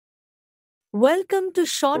Welcome to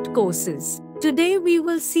Short Courses. Today we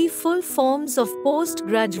will see full forms of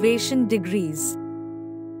post-graduation degrees.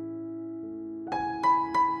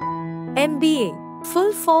 MBA.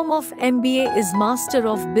 Full form of MBA is Master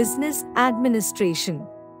of Business Administration.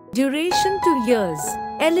 Duration 2 years.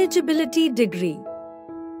 Eligibility degree.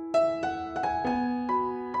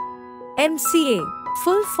 MCA.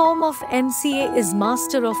 Full form of MCA is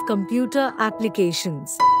Master of Computer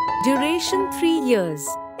Applications. Duration 3 years.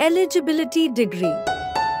 Eligibility degree.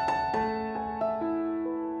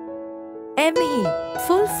 ME.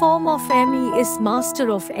 Full form of ME is Master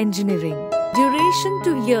of Engineering. Duration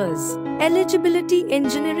 2 years. Eligibility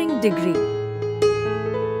engineering degree.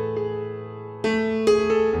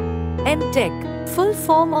 M.tech. Full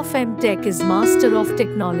form of M.tech is Master of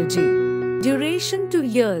Technology. Duration 2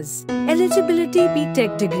 years. Eligibility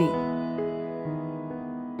B.Tech degree.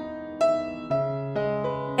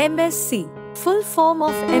 MSc. Full form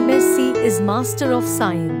of MSc is Master of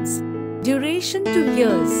Science. Duration 2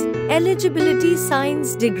 years. Eligibility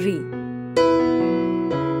Science degree.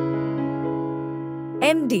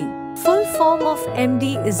 MD. Full form of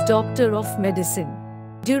MD is Doctor of Medicine.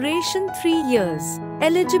 Duration 3 years.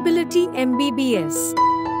 Eligibility MBBS.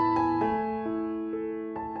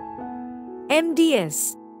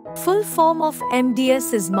 MDS. Full form of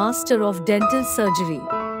MDS is Master of Dental Surgery.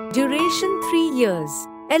 Duration 3 years.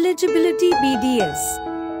 Eligibility BDS.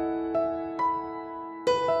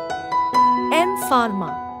 M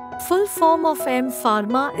Pharma. Full form of M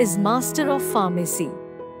Pharma is Master of Pharmacy.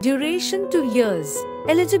 Duration 2 years.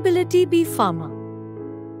 Eligibility B Pharma.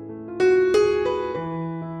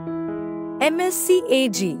 MSc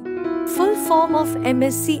AG. Full form of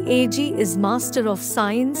MSc AG is Master of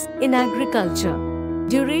Science in Agriculture.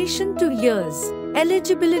 Duration 2 years.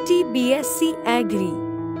 Eligibility BSc Agri.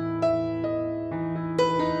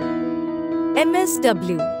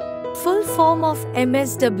 MSW. Full form of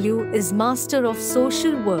MSW is Master of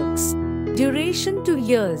Social Works. Duration 2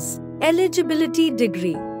 years. Eligibility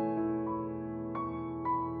degree.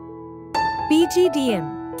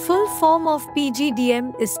 PGDM. Full form of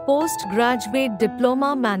PGDM is Postgraduate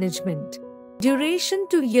Diploma Management. Duration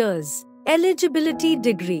 2 years. Eligibility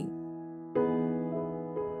degree.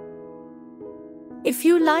 If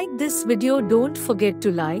you like this video, don't forget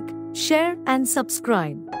to like, share and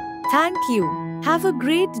subscribe. Thank you. Have a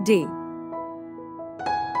great day.